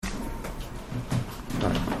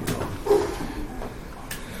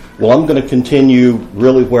Well, I'm going to continue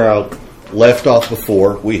really where I left off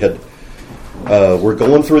before. We're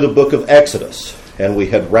going through the book of Exodus, and we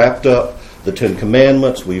had wrapped up the Ten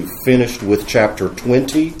Commandments. We've finished with chapter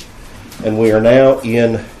 20, and we are now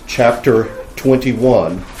in chapter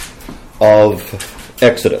 21 of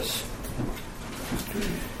Exodus.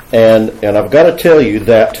 And I've got to tell you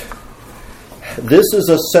that this is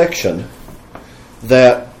a section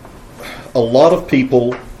that a lot of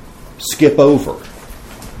people skip over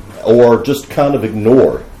or just kind of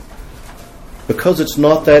ignore because it's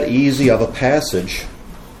not that easy of a passage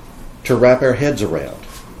to wrap our heads around.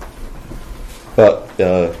 But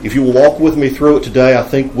if you will walk with me through it today, I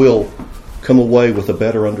think we'll come away with a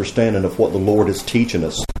better understanding of what the Lord is teaching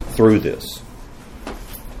us through this.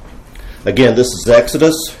 Again, this is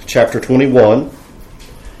Exodus chapter 21,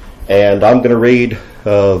 and I'm going to read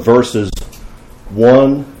verses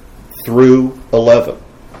 1 through 11.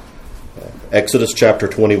 Exodus chapter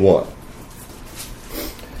 21.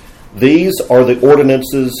 These are the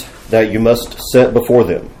ordinances that you must set before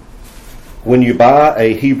them. When you buy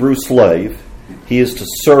a Hebrew slave, he is to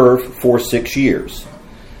serve for 6 years.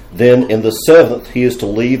 Then in the 7th he is to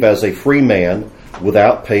leave as a free man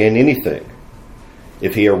without paying anything.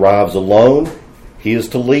 If he arrives alone, he is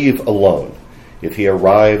to leave alone. If he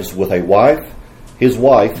arrives with a wife, his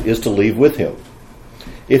wife is to leave with him.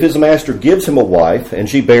 If his master gives him a wife, and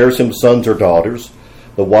she bears him sons or daughters,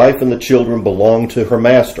 the wife and the children belong to her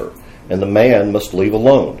master, and the man must leave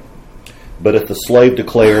alone. But if the slave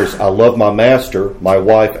declares, I love my master, my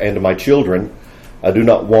wife, and my children, I do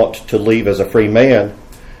not want to leave as a free man,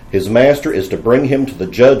 his master is to bring him to the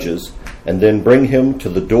judges, and then bring him to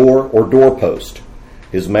the door or doorpost.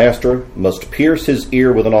 His master must pierce his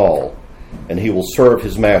ear with an awl, and he will serve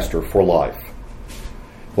his master for life.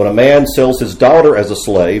 When a man sells his daughter as a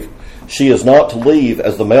slave, she is not to leave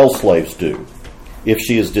as the male slaves do. If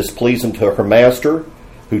she is displeasing to her master,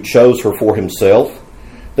 who chose her for himself,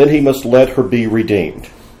 then he must let her be redeemed.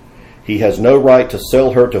 He has no right to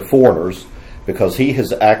sell her to foreigners because he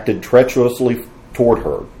has acted treacherously toward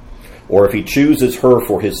her. Or if he chooses her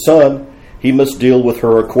for his son, he must deal with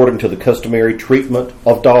her according to the customary treatment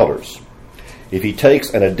of daughters. If he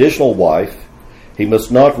takes an additional wife, he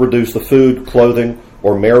must not reduce the food, clothing,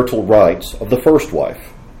 or marital rights of the first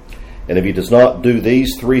wife. And if he does not do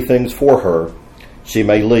these 3 things for her, she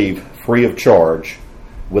may leave free of charge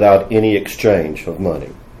without any exchange of money.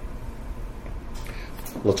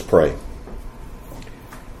 Let's pray.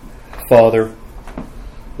 Father,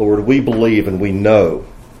 Lord, we believe and we know,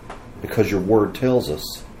 because your word tells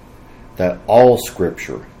us, that all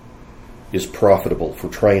Scripture is profitable for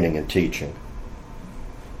training and teaching,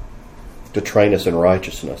 to train us in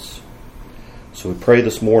righteousness. So we pray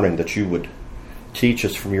this morning that you would teach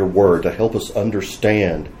us from your word to help us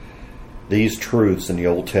understand these truths in the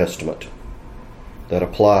Old Testament that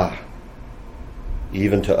apply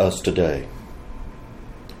even to us today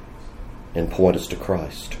and point us to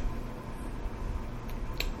Christ.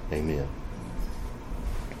 Amen.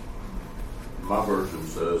 My version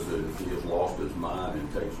says that if he has lost his mind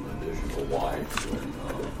and takes an additional wife,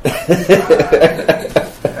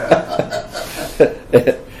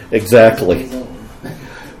 then... Exactly.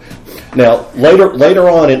 Now, later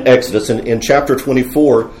on in Exodus, in chapter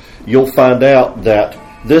 24, you'll find out that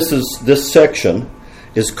this section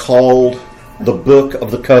is called the Book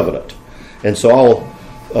of the Covenant. And so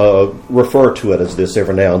I'll refer to it as this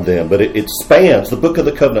every now and then. But it spans, the Book of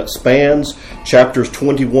the Covenant spans chapters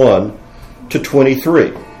 21 to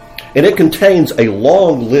 23. And it contains a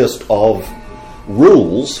long list of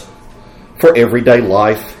rules for everyday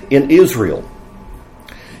life in Israel.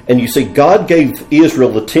 And you see, God gave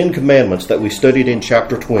Israel the 10 Commandments that we studied in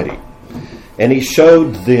chapter 20. And he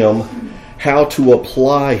showed them how to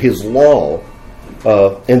apply his law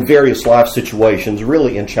in various life situations,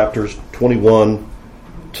 really in chapters 21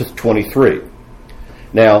 to 23.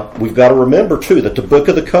 Now, we've got to remember, too, that the Book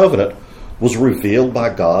of the Covenant was revealed by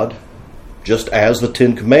God just as the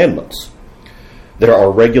 10 Commandments. There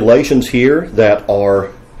are regulations here that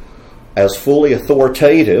are as fully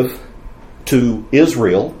authoritative to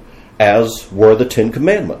Israel as were the 10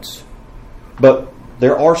 Commandments. But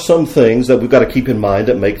there are some things that we've got to keep in mind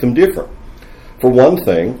that make them different. For one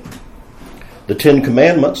thing, the 10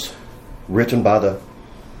 Commandments, written by the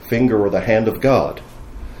finger or the hand of God,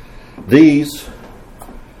 these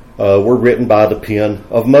were written by the pen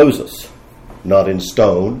of Moses, not in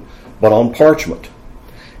stone, but on parchment.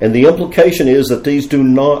 And the implication is that these do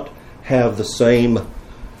not have the same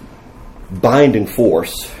binding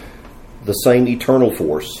force, the same eternal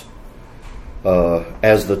force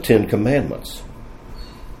as the 10 Commandments.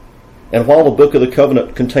 And while the Book of the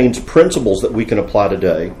Covenant contains principles that we can apply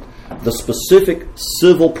today, the specific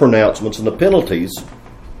civil pronouncements and the penalties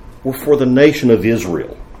were for the nation of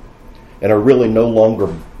Israel and are really no longer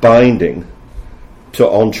binding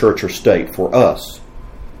on church or state for us.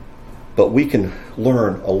 But we can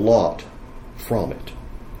learn a lot from it.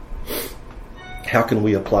 How can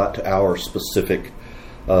we apply it to our specific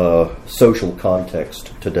social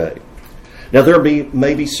context today? Now, there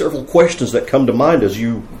may be several questions that come to mind as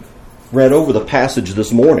you read over the passage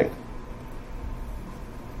this morning.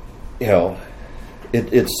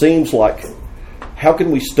 It seems like, how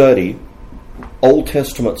can we study Old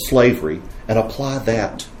Testament slavery and apply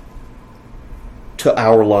that to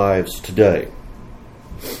our lives today?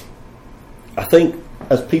 I think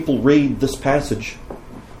as people read this passage,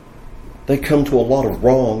 they come to a lot of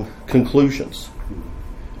wrong conclusions.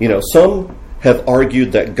 Some have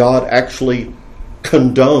argued that God actually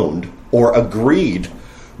condoned or agreed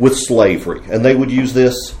with slavery, and they would use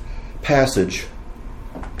this passage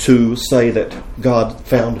to say that God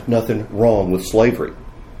found nothing wrong with slavery.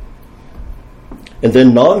 And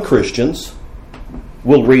then non-Christians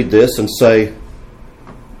will read this and say,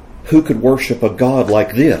 who could worship a God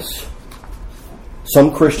like this?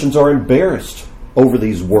 Some Christians are embarrassed over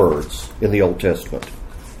these words in the Old Testament.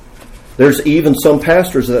 There's even some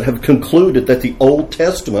pastors that have concluded that the Old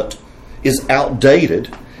Testament is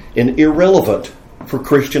outdated and irrelevant for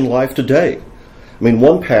Christian life today.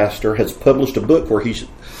 One pastor has published a book where he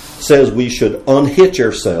says we should unhitch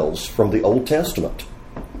ourselves from the Old Testament.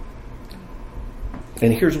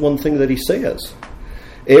 And here's one thing that he says.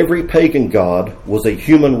 Every pagan god was a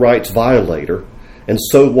human rights violator, and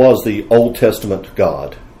so was the Old Testament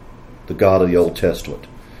God, the God of the Old Testament,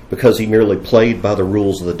 because he merely played by the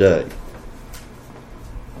rules of the day.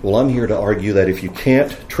 Well, I'm here to argue that if you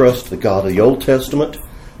can't trust the God of the Old Testament,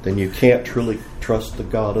 then you can't truly trust the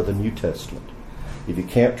God of the New Testament. If you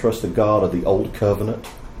can't trust the God of the Old Covenant,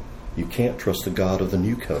 you can't trust the God of the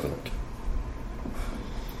New Covenant.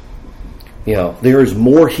 There is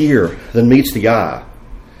more here than meets the eye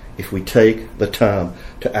if we take the time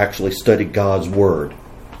to actually study God's Word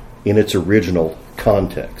in its original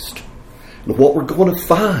context. And what we're going to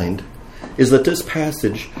find is that this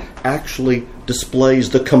passage actually displays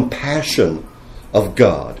the compassion of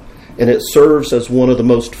God, and it serves as one of the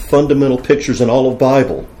most fundamental pictures in all of the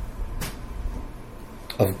Bible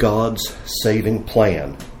of God's saving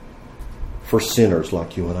plan for sinners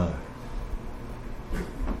like you and I.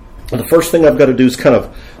 And the first thing I've got to do is kind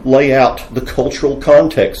of lay out the cultural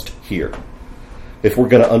context here if we're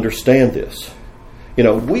going to understand this.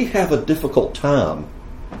 We have a difficult time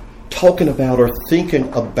talking about or thinking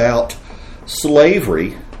about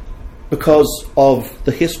slavery because of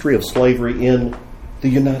the history of slavery in the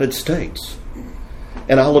United States.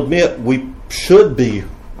 And I'll admit we should be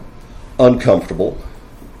uncomfortable.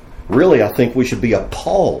 Really, I think we should be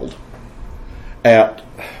appalled at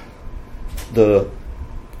the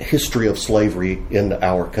history of slavery in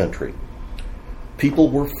our country. People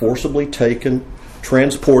were forcibly taken,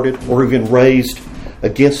 transported, or even raised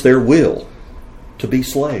against their will to be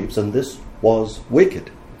slaves, and this was wicked.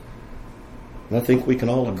 And I think we can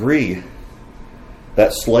all agree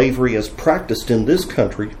that slavery as practiced in this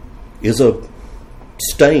country is a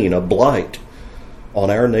stain, a blight on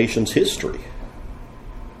our nation's history.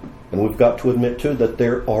 And we've got to admit, too, that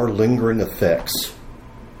there are lingering effects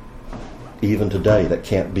even today that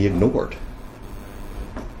can't be ignored.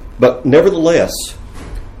 But nevertheless,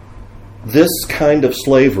 this kind of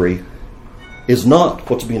slavery is not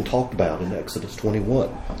what's being talked about in Exodus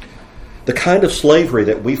 21. The kind of slavery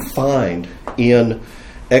that we find in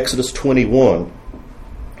Exodus 21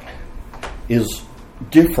 is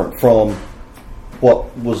different from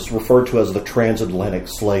what was referred to as the transatlantic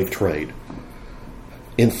slave trade.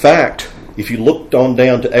 In fact, if you looked on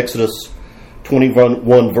down to Exodus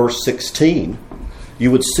 21 verse 16,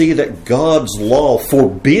 you would see that God's law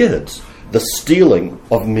forbids the stealing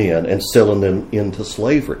of men and selling them into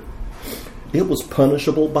slavery. It was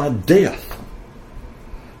punishable by death.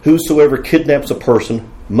 Whosoever kidnaps a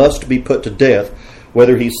person must be put to death,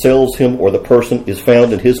 whether he sells him or the person is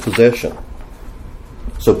found in his possession.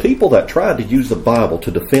 So people that tried to use the Bible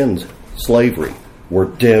to defend slavery were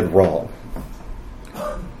dead wrong.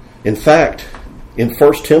 In fact, in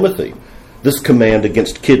 1 Timothy, this command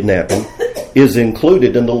against kidnapping is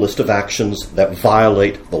included in the list of actions that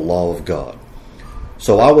violate the law of God.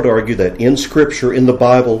 So I would argue that in Scripture, in the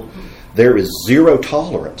Bible, there is zero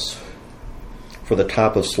tolerance for the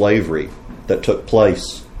type of slavery that took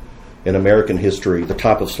place in American history, the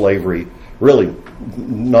type of slavery, really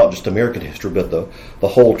not just American history, but the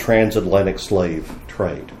whole transatlantic slave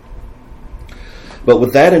trade. But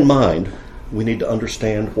with that in mind, we need to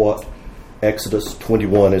understand what Exodus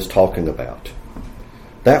 21 is talking about.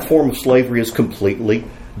 That form of slavery is completely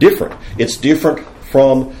different. It's different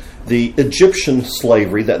from the Egyptian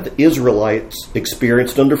slavery that the Israelites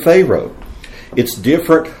experienced under Pharaoh. It's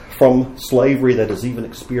different from slavery that is even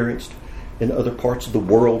experienced in other parts of the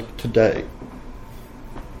world today.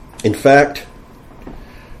 In fact,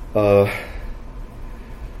 we've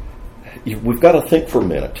got to think for a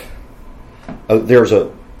minute. There's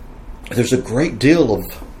a great deal of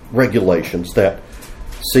regulations that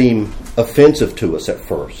seem offensive to us at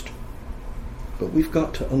first. But we've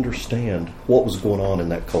got to understand what was going on in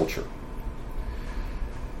that culture.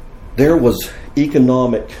 There was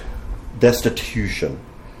economic destitution.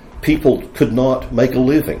 People could not make a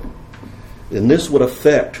living. And this would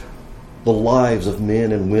affect the lives of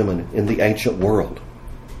men and women in the ancient world.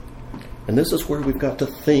 And this is where we've got to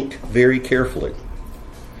think very carefully.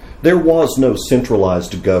 There was no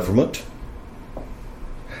centralized government.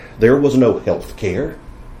 There was no health care.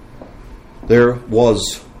 There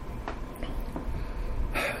was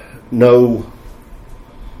no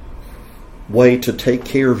way to take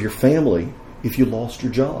care of your family if you lost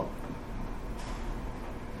your job.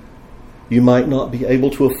 You might not be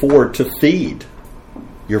able to afford to feed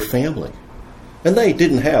your family. And they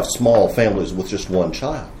didn't have small families with just one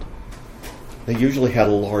child. They usually had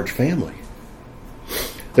a large family.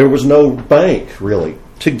 There was no bank, really,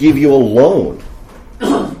 to give you a loan.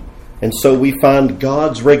 And so we find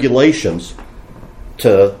God's regulations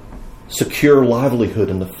to secure livelihood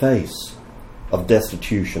in the face of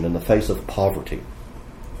destitution, in the face of poverty.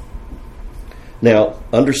 Now,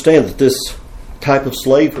 understand that this type of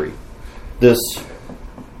slavery, this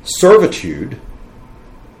servitude,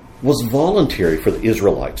 was voluntary for the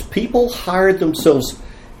Israelites. People hired themselves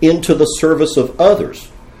into the service of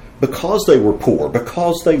others because they were poor,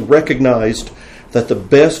 because they recognized that the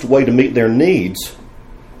best way to meet their needs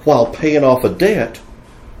while paying off a debt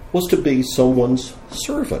was to be someone's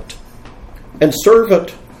servant. And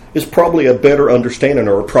servant is probably a better understanding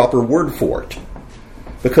or a proper word for it.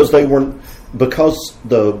 Because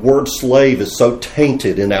the word slave is so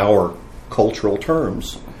tainted in our cultural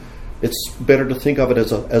terms, it's better to think of it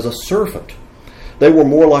as a servant. They were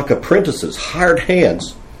more like apprentices, hired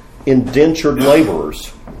hands, indentured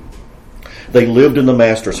laborers. They lived in the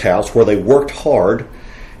master's house where they worked hard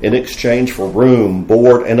in exchange for room,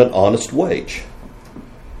 board, and an honest wage.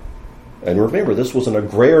 And remember, this was an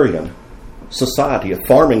agrarian society, a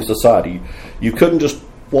farming society. You couldn't just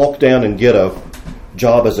walk down and get a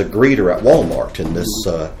job as a greeter at Walmart in this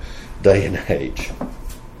day and age.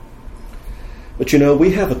 But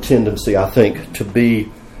we have a tendency, I think, to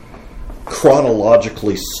be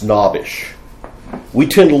chronologically snobbish. We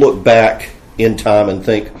tend to look back in time and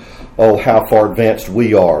think, oh, how far advanced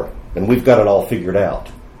we are, and we've got it all figured out.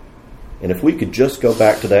 And if we could just go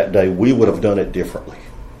back to that day, we would have done it differently.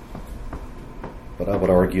 But I would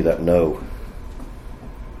argue that no,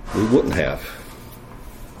 we wouldn't have.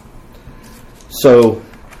 So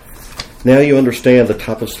now you understand the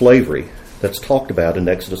type of slavery that's talked about in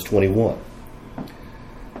Exodus 21.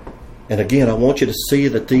 And again, I want you to see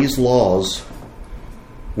that these laws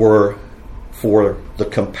were for the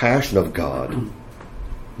compassion of God,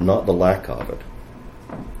 not the lack of it.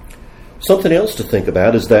 Something else to think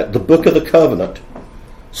about is that the Book of the Covenant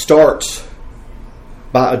starts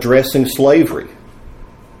by addressing slavery,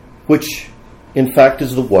 which in fact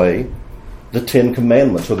is the way the Ten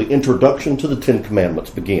Commandments, or the introduction to the Ten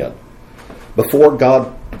Commandments, begin. Before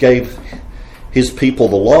God gave his people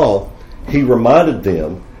the law, he reminded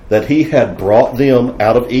them that he had brought them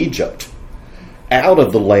out of Egypt, out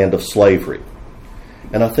of the land of slavery.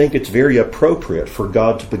 And I think it's very appropriate for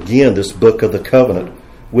God to begin this Book of the Covenant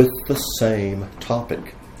with the same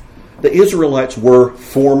topic. The Israelites were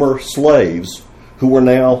former slaves who were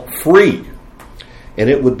now free. And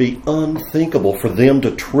it would be unthinkable for them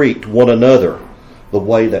to treat one another the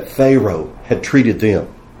way that Pharaoh had treated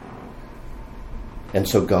them. And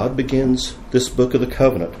so God begins this Book of the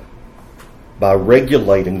Covenant by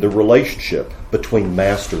regulating the relationship between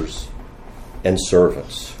masters and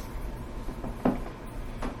servants.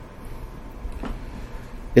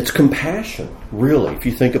 It's compassion, really, if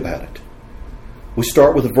you think about it. We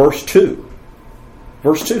start with verse 2.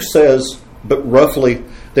 Verse 2 says, but roughly,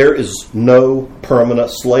 there is no permanent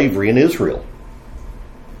slavery in Israel.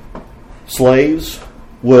 Slaves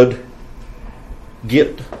would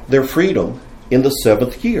get their freedom in the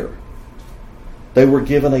 7th year. They were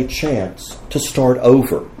given a chance to start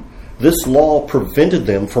over. This law prevented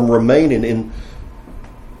them from remaining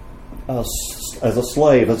as a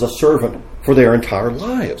slave, as a servant, for their entire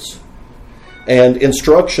lives. And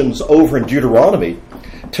instructions over in Deuteronomy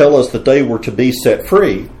tell us that they were to be set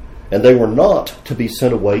free, and they were not to be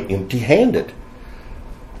sent away empty-handed.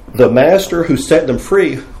 The master who set them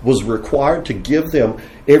free was required to give them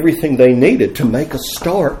everything they needed to make a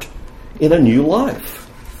start in a new life.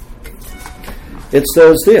 It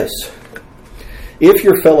says this: if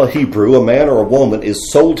your fellow Hebrew, a man or a woman,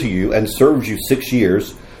 is sold to you and serves you 6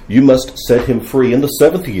 years, you must set him free in the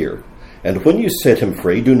 7th year. And when you set him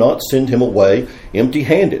free, do not send him away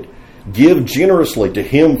empty-handed. Give generously to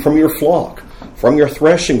him from your flock, from your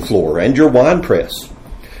threshing floor and your winepress.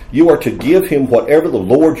 You are to give him whatever the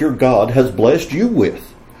Lord your God has blessed you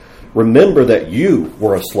with. Remember that you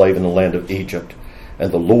were a slave in the land of Egypt,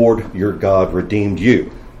 and the Lord your God redeemed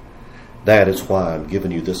you. That is why I'm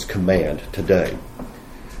giving you this command today.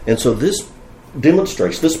 And so this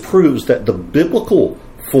demonstrates, this proves that the biblical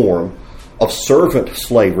form of servant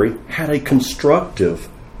slavery had a constructive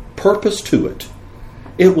purpose to it.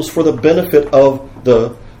 It was for the benefit of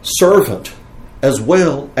the servant as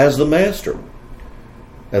well as the master.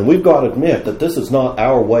 And we've got to admit that this is not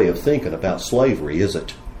our way of thinking about slavery, is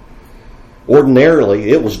it? Ordinarily,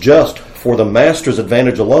 it was just for the master's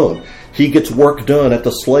advantage alone. He gets work done at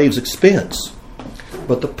the slave's expense.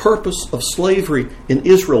 But the purpose of slavery in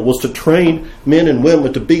Israel was to train men and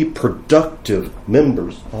women to be productive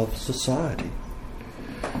members of society.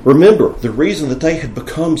 Remember, the reason that they had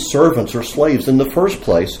become servants or slaves in the first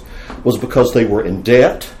place was because they were in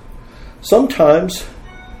debt, sometimes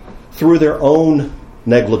through their own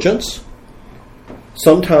negligence,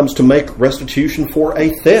 sometimes to make restitution for a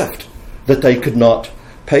theft that they could not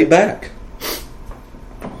pay back.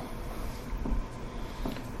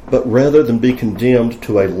 But rather than be condemned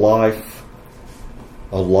to a life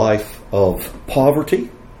of poverty,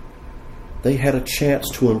 they had a chance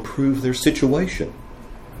to improve their situation.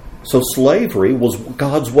 So slavery was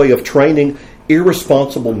God's way of training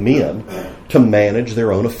irresponsible men to manage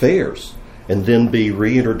their own affairs and then be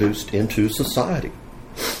reintroduced into society.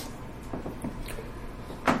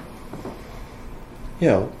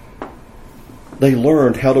 They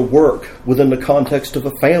learned how to work within the context of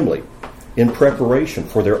a family in preparation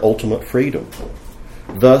for their ultimate freedom.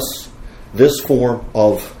 Thus, this form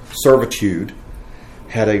of servitude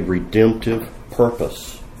had a redemptive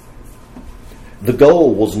purpose. The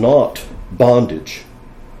goal was not bondage,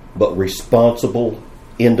 but responsible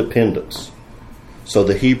independence. So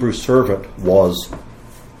the Hebrew servant was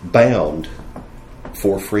bound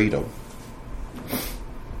for freedom.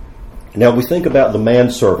 Now we think about the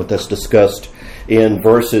manservant that's discussed in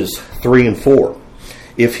verses 3 and 4.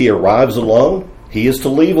 If he arrives alone, he is to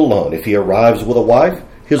leave alone. If he arrives with a wife,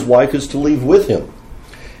 his wife is to leave with him.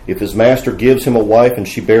 If his master gives him a wife and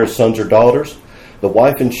she bears sons or daughters, the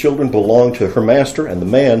wife and children belong to her master, and the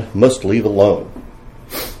man must leave alone.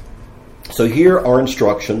 So here are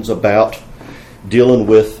instructions about dealing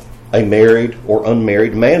with a married or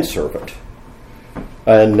unmarried manservant.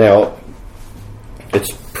 And now,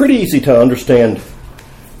 it's pretty easy to understand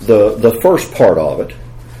the first part of it.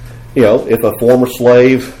 If a former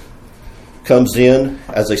slave comes in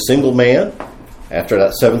as a single man after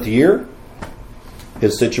that 7th year,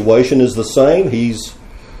 his situation is the same. He's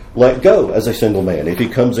let go as a single man. If he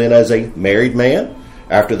comes in as a married man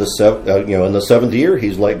after the in the 7th year,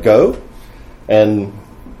 he's let go, and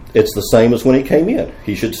it's the same as when he came in.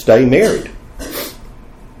 He should stay married.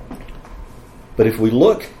 But if we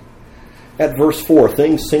look at verse 4,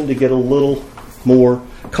 things seem to get a little more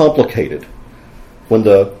complicated. When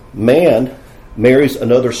the man marries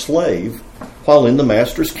another slave while in the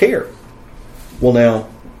master's care. Well, now,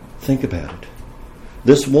 think about it.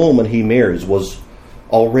 This woman he marries was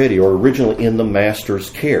already or originally in the master's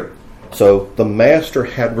care. So the master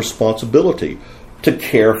had responsibility to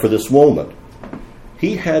care for this woman.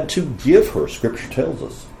 He had to give her, Scripture tells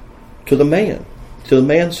us, to the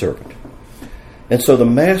manservant. And so the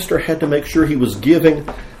master had to make sure he was giving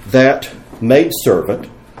that maidservant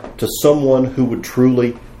to someone who would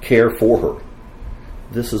truly care for her.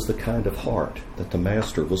 This is the kind of heart that the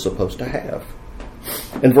master was supposed to have.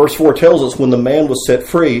 And verse 4 tells us when the man was set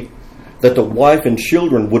free, that the wife and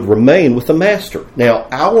children would remain with the master. Now,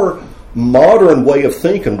 our modern way of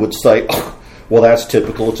thinking would say, well, that's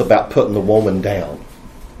typical. It's about putting the woman down.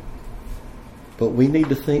 But we need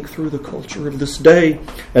to think through the culture of this day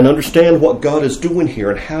and understand what God is doing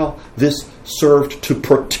here and how this served to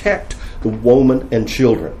protect the woman and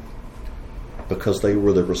children, because they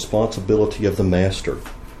were the responsibility of the master.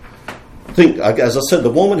 Think, as I said,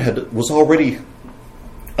 the woman was already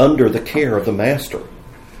under the care of the master.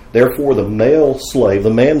 Therefore, the male slave, the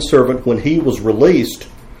manservant, when he was released,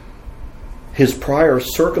 his prior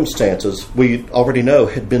circumstances, we already know,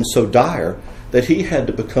 had been so dire that he had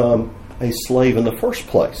to become a slave in the first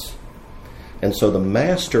place. And so the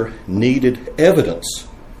master needed evidence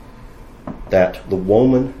that the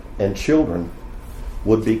woman and children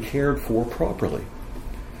would be cared for properly.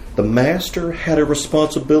 The master had a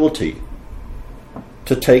responsibility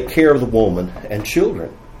to take care of the woman and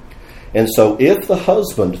children. And so if the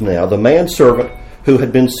husband now, the manservant who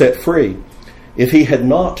had been set free, if he had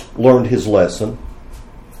not learned his lesson,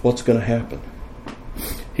 what's going to happen?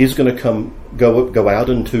 He's going to go out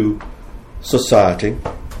into society,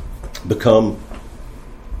 become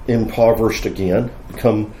impoverished again,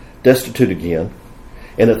 become destitute again.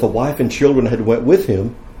 And if the wife and children had went with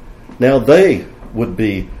him, now they would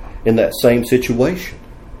be in that same situation.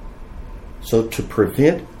 So to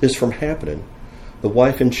prevent this from happening, the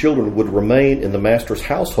wife and children would remain in the master's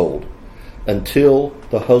household until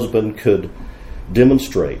the husband could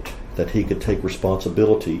demonstrate that he could take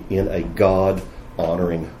responsibility in a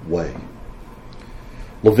God-honoring way.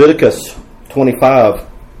 Leviticus 25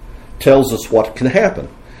 tells us what can happen.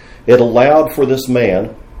 It allowed for this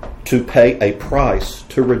man to pay a price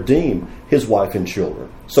to redeem his wife and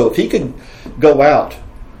children. So if he could go out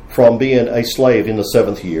from being a slave in the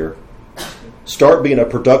 7th year, start being a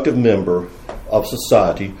productive member of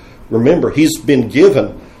society, remember, he's been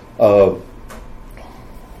given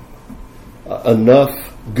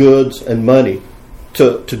enough goods and money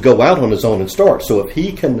to go out on his own and start. So if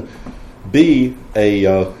he can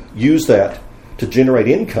use that to generate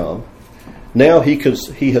income, now he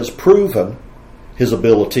has proven his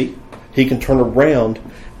ability. He can turn around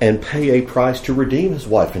and pay a price to redeem his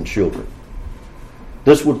wife and children.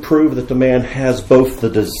 This would prove that the man has both the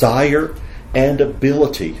desire and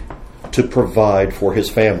ability to provide for his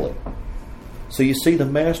family. So you see, the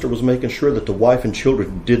master was making sure that the wife and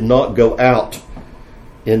children did not go out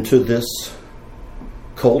into this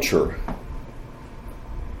culture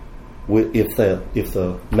if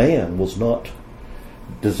the man was not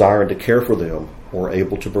desiring to care for them or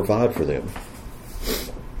able to provide for them.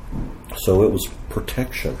 So it was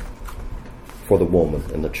protection for the woman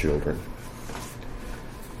and the children.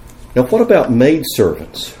 Now, what about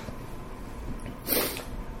maidservants?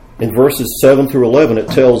 In verses 7 through 11, it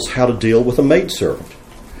tells how to deal with a maidservant.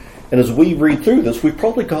 And as we read through this, we've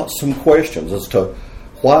probably got some questions as to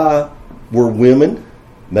why were women,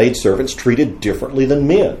 maidservants, treated differently than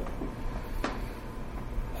men?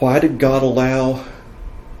 Why did God allow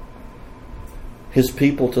his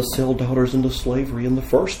people to sell daughters into slavery in the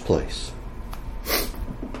first place?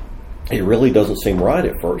 It really doesn't seem right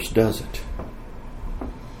at first, does it?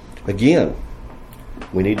 Again,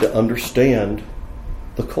 we need to understand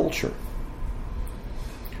the culture.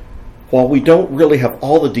 While we don't really have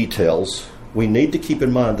all the details, we need to keep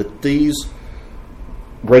in mind that these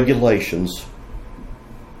regulations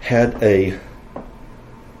had a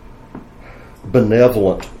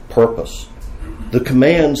benevolent purpose. The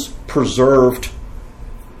commands preserved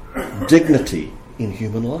dignity in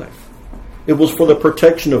human life. It was for the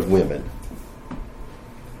protection of women.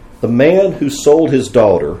 The man who sold his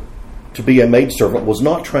daughter to be a maidservant was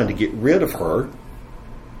not trying to get rid of her.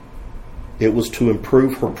 It was to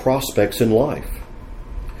improve her prospects in life.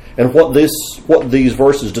 And what these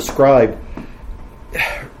verses describe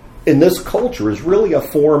in this culture is really a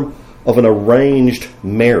form of an arranged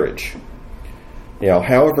marriage. Now,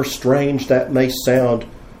 however strange that may sound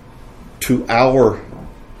to our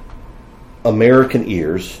American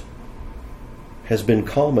ears, has been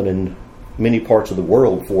common in many parts of the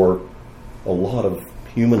world for a lot of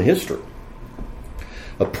human history.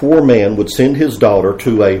 A poor man would send his daughter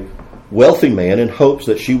to a wealthy man in hopes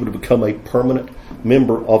that she would become a permanent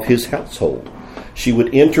member of his household. She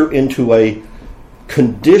would enter into a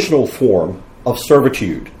conditional form of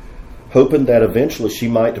servitude, hoping that eventually she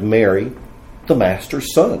might marry the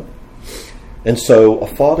master's son. And so a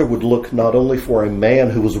father would look not only for a man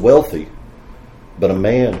who was wealthy, but a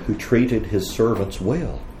man who treated his servants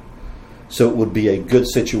well. So it would be a good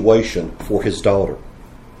situation for his daughter.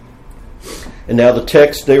 And now the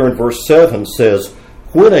text there in verse 7 says,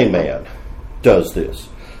 when a man does this.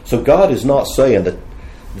 So God is not saying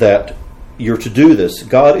that you're to do this.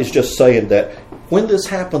 God is just saying that when this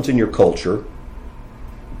happens in your culture,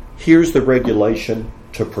 here's the regulation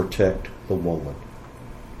to protect the woman.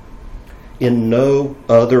 In no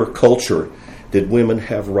other culture did women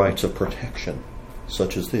have rights of protection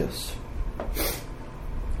such as this.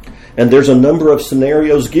 And there's a number of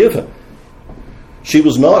scenarios given. She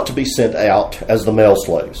was not to be sent out as the male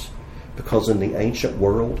slaves, because in the ancient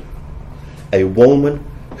world, a woman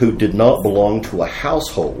who did not belong to a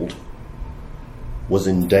household was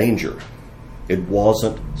in danger. It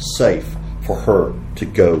wasn't safe for her to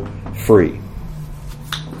go free.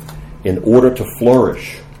 In order to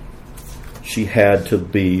flourish, she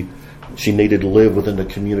needed to live within the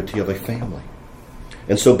community of a family.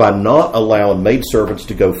 And so by not allowing maidservants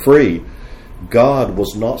to go free, God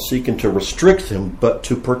was not seeking to restrict them, but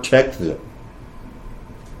to protect them.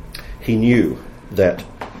 He knew that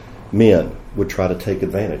men would try to take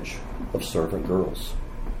advantage of servant girls.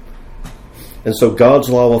 And so God's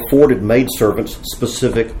law afforded maidservants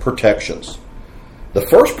specific protections. The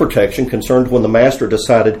first protection concerned when the master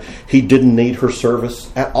decided he didn't need her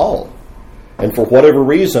service at all. And for whatever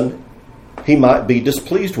reason, he might be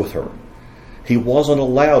displeased with her. He wasn't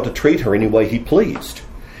allowed to treat her any way he pleased.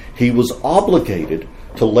 He was obligated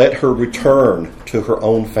to let her return to her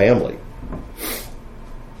own family.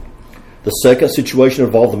 The second situation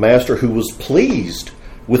involved the master who was pleased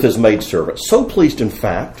with his maidservant. So pleased, in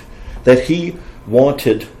fact, that he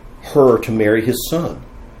wanted her to marry his son.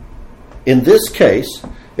 In this case,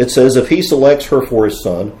 it says if he selects her for his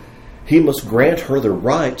son, he must grant her the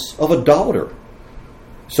rights of a daughter.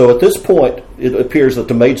 So at this point, it appears that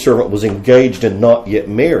the maidservant was engaged and not yet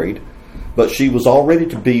married, but she was already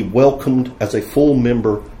to be welcomed as a full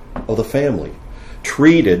member of the family,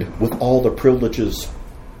 treated with all the privileges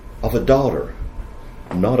of a daughter,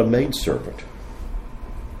 not a maidservant.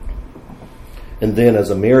 And then as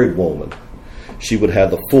a married woman, she would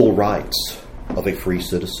have the full rights of a free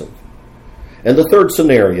citizen. And the third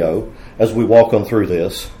scenario, as we walk on through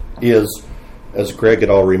this, is, as Greg had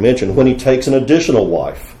already mentioned, when he takes an additional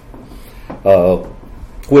wife,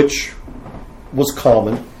 which was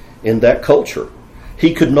common in that culture.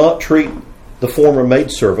 He could not treat the former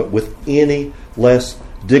maidservant with any less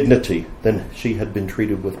dignity than she had been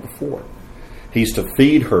treated with before. He's to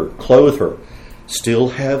feed her, clothe her, still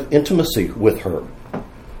have intimacy with her.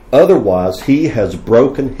 Otherwise, he has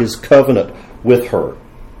broken his covenant with her.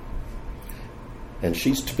 And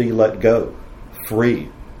she's to be let go, free,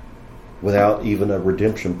 without even a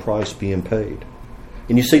redemption price being paid.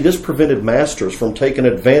 And you see, this prevented masters from taking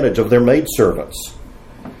advantage of their maidservants.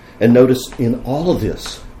 And notice in all of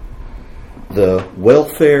this, the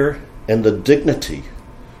welfare and the dignity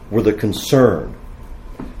were the concern.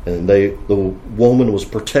 And the woman was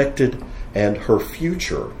protected and her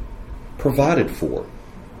future provided for.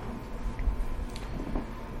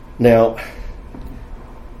 Now,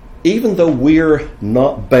 even though we're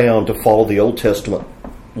not bound to follow the Old Testament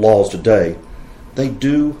laws today, they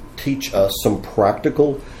do teach us some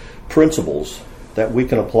practical principles that we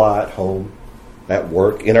can apply at home, at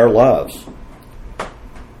work, in our lives.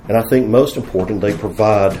 And I think most important, they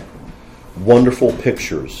provide wonderful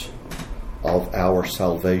pictures of our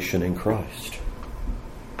salvation in Christ.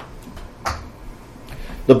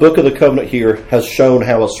 The Book of the Covenant here has shown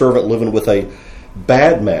how a servant living with a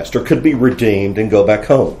bad master could be redeemed and go back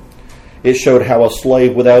home. It showed how a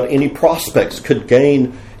slave without any prospects could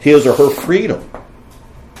gain his or her freedom.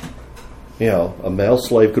 You know, a male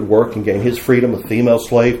slave could work and gain his freedom. A female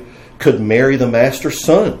slave could marry the master's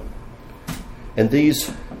son. And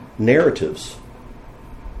these narratives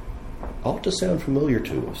ought to sound familiar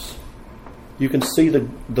to us. You can see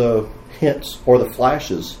the hints or the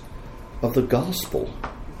flashes of the gospel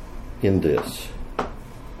in this.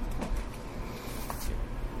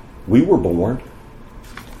 We were born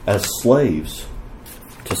as slaves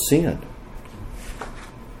to sin.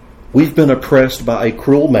 We've been oppressed by a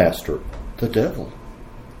cruel master, the devil.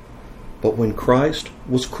 But when Christ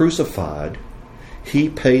was crucified, he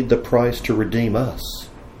paid the price to redeem us.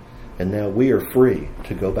 And now we are free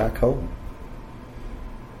to go back home.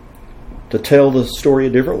 To tell the story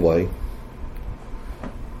a different way,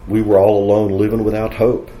 we were all alone living without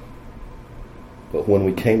hope. But when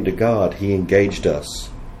we came to God, he engaged us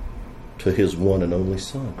to his one and only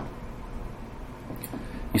Son.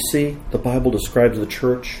 You see, the Bible describes the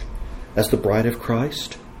church as the bride of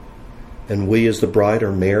Christ, and we as the bride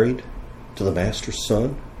are married to the Master's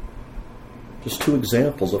Son. Just two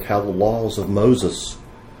examples of how the laws of Moses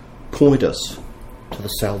point us to the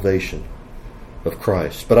salvation of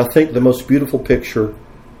Christ. But I think the most beautiful picture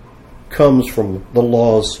comes from the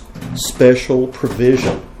law's special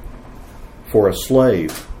provision for a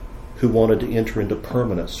slave who wanted to enter into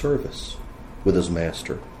permanent service with his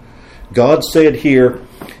master. God said here,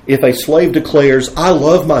 if a slave declares, I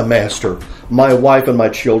love my master, my wife, and my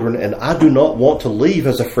children, and I do not want to leave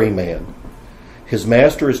as a free man, his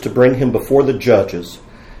master is to bring him before the judges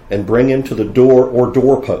and bring him to the door or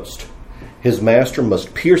doorpost. His master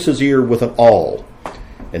must pierce his ear with an awl,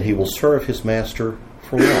 and he will serve his master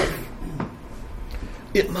for life.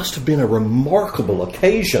 It must have been a remarkable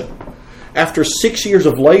occasion. After 6 years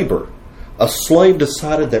of labor, a slave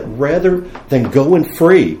decided that rather than going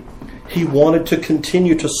free, he wanted to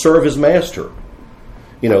continue to serve his master.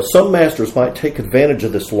 Some masters might take advantage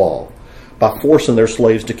of this law by forcing their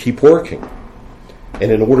slaves to keep working.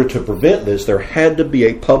 And in order to prevent this, there had to be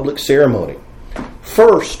a public ceremony.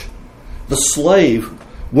 First, the slave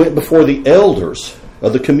went before the elders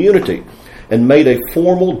of the community and made a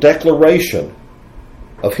formal declaration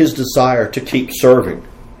of his desire to keep serving.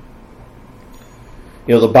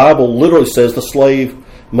 The Bible literally says the slave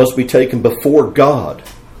must be taken before God,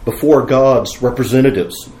 before God's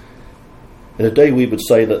representatives. And today we would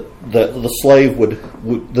say that the slave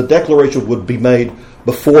the declaration would be made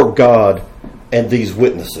before God and these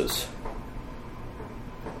witnesses.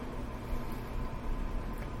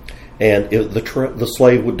 And the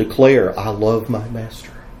slave would declare, "I love my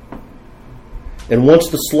master." And once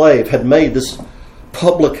the slave had made this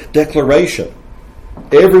public declaration,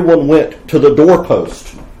 everyone went to the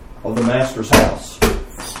doorpost of the master's house,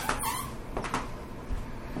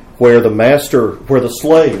 where the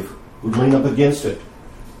slave would lean up against it.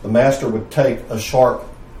 The master would take a sharp,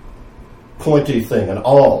 pointy thing, an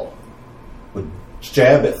awl, would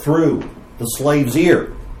jab it through the slave's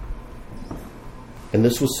ear. And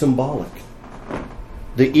this was symbolic.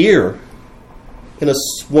 The ear, in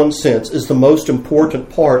one sense, is the most important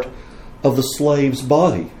part of the slave's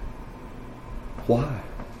body. Why?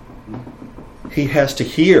 He has to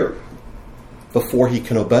hear before he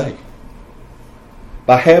can obey.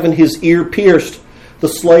 By having his ear pierced, the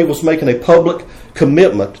slave was making a public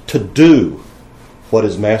commitment to do what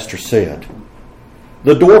his master said.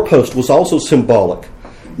 The doorpost was also symbolic.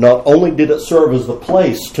 Not only did it serve as the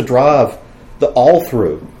place to drive the awl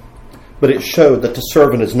through, but it showed that the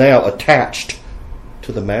servant is now attached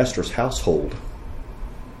to the master's household.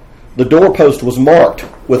 The doorpost was marked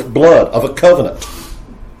with blood of a covenant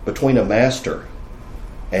between a master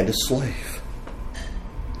and a slave.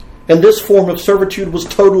 And this form of servitude was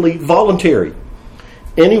totally voluntary.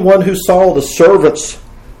 Anyone who saw the servant's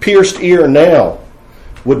pierced ear now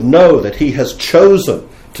would know that he has chosen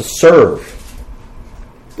to serve.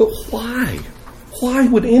 But why? Why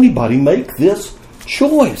would anybody make this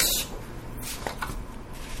choice?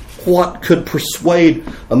 What could persuade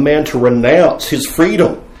a man to renounce his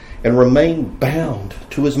freedom and remain bound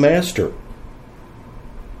to his master?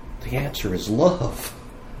 The answer is love.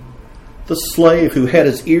 The slave who had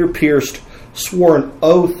his ear pierced swore an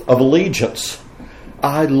oath of allegiance.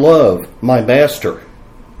 "I love my master."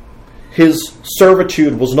 His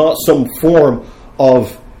servitude was not some form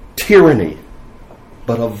of tyranny,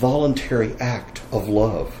 but a voluntary act of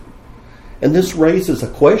love. And this raises a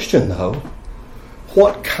question, though.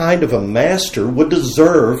 What kind of a master would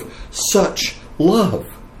deserve such love?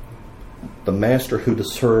 The master who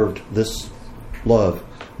deserved this love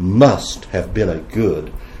must have been a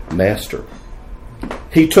good master.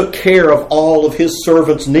 He took care of all of his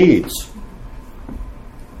servants' needs.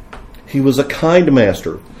 He was a kind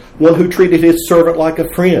master, one who treated his servant like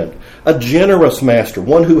a friend, a generous master,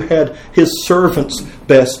 one who had his servant's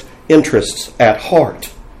best interests at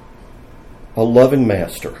heart, a loving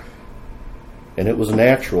master. And it was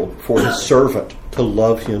natural for his servant to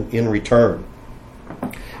love him in return.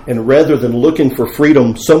 And rather than looking for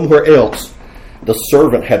freedom somewhere else, the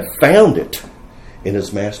servant had found it in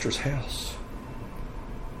his master's house.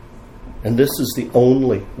 And this is the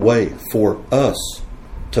only way for us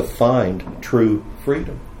to find true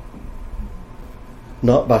freedom.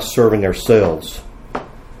 Not by serving ourselves,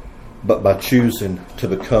 but by choosing to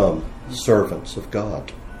become servants of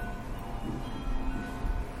God.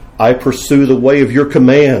 "I pursue the way of your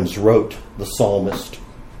commands," wrote the psalmist,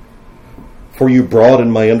 "for you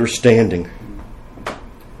broaden my understanding."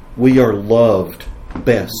 We are loved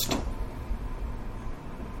best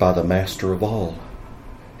by the master of all.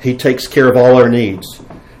 He takes care of all our needs.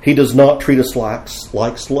 He does not treat us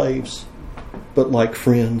like slaves, but like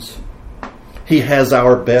friends. He has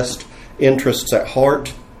our best interests at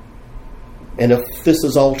heart. And if this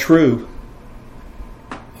is all true,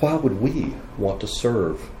 why would we want to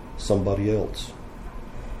serve somebody else?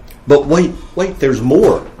 But wait, there's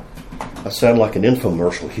more. I sound like an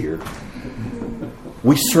infomercial here.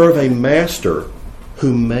 We serve a master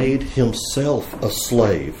who made himself a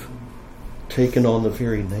slave, taking on the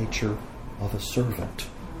very nature of a servant.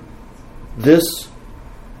 This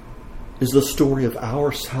is the story of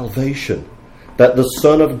our salvation, that the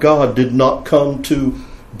Son of God did not come to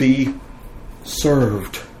be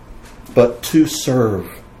served, but to serve,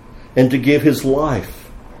 and to give his life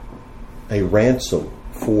a ransom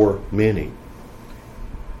for many.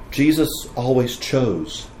 Jesus always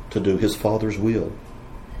chose to do his Father's will.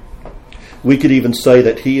 We could even say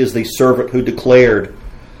that he is the servant who declared,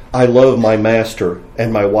 "I love my master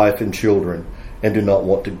and my wife and children and do not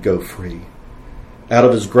want to go free." Out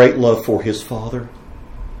of his great love for his Father,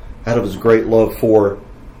 out of his great love for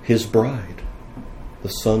his bride, the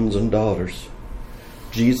sons and daughters.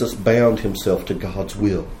 Jesus bound himself to God's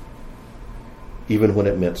will, even when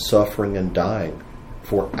it meant suffering and dying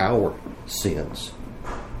for our sins.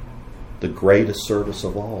 The greatest service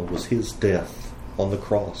of all was his death on the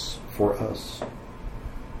cross for us.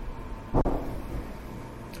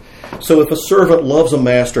 So if a servant loves a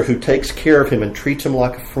master who takes care of him and treats him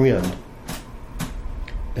like a friend,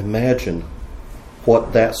 imagine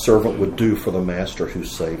what that servant would do for the master who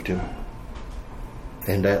saved him,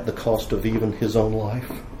 and at the cost of even his own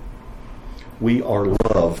life. We are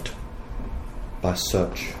loved by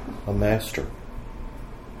such a master.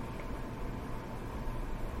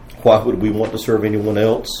 Why would we want to serve anyone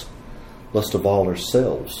else, lest of all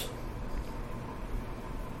ourselves?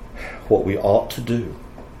 What we ought to do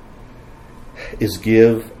is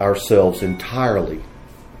give ourselves entirely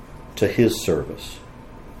to his service.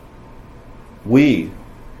 We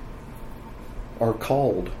are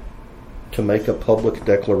called to make a public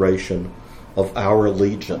declaration of our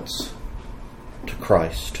allegiance to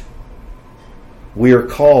Christ. We are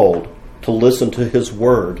called to listen to his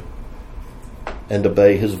word and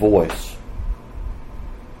obey his voice.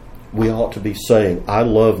 We ought to be saying, I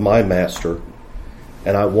love my master,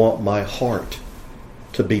 and I want my heart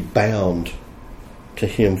to be bound to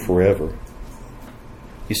him forever.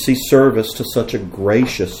 You see, service to such a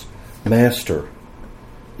gracious master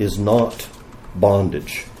is not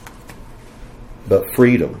bondage, but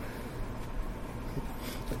freedom.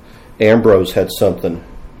 Ambrose had something,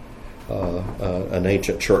 an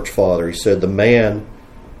ancient church father. He said, the man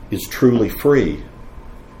is truly free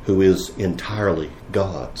who is entirely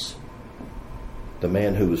God's. The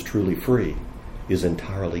man who is truly free is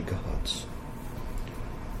entirely God's.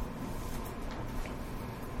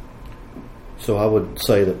 So I would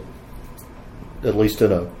say that, at least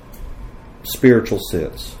in a spiritual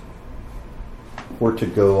sense, we're to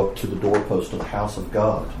go up to the doorpost of the house of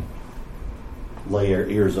God, lay our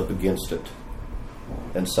ears up against it,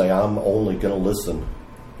 and say, I'm only going to listen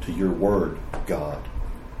to your word, God,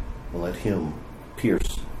 and let him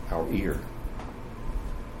pierce our ear.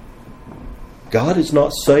 God is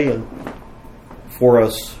not saying for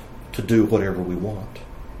us to do whatever we want.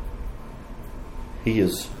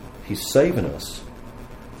 He's saving us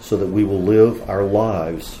so that we will live our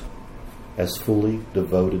lives as fully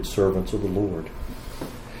devoted servants of the Lord.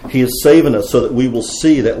 He is saving us so that we will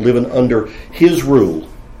see that living under his rule,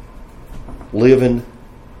 living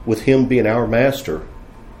with him being our master,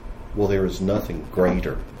 well, there is nothing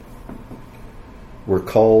greater. We're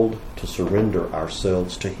called to surrender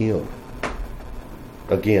ourselves to him.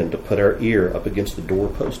 Again, to put our ear up against the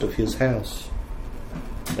doorpost of his house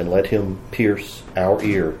and let him pierce our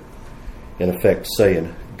ear, in effect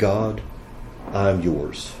saying, God, I'm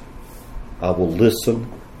yours. I will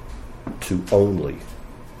listen to only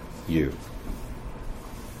you.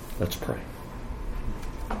 Let's pray.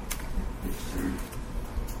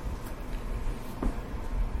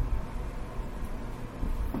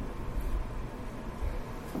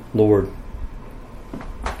 Lord,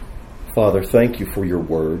 Father, thank you for your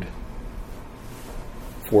word.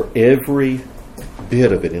 For every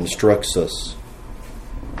bit of it instructs us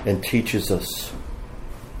and teaches us.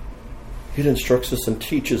 It instructs us and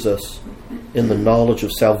teaches us in the knowledge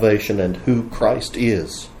of salvation and who Christ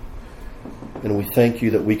is. And we thank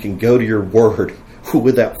you that we can go to your word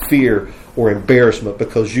without fear or embarrassment,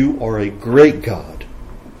 because you are a great God.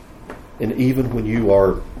 And even when you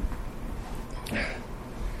are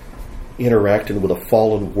interacting with a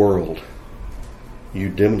fallen world, you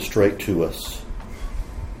demonstrate to us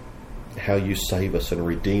how you save us and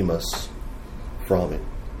redeem us from it.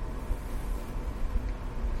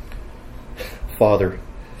 Father,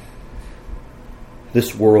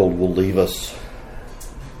 this world will leave us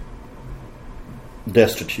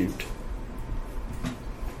destitute.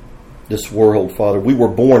 This world, Father, we were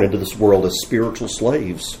born into this world as spiritual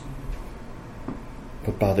slaves.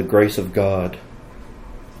 But by the grace of God,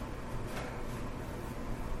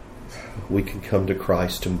 we can come to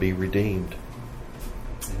Christ and be redeemed.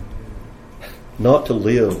 Not to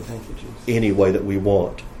live any way that we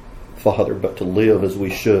want, Father, but to live as we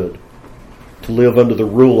should. To live under the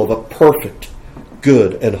rule of a perfect,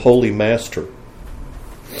 good, and holy Master.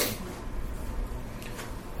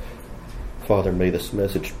 Father, may this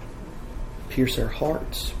message pierce our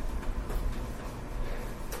hearts.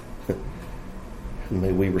 And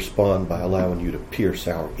may we respond by allowing you to pierce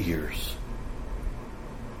our ears.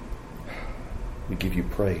 We give you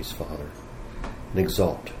praise, Father, and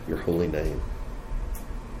exalt your holy name.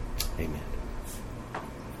 Amen.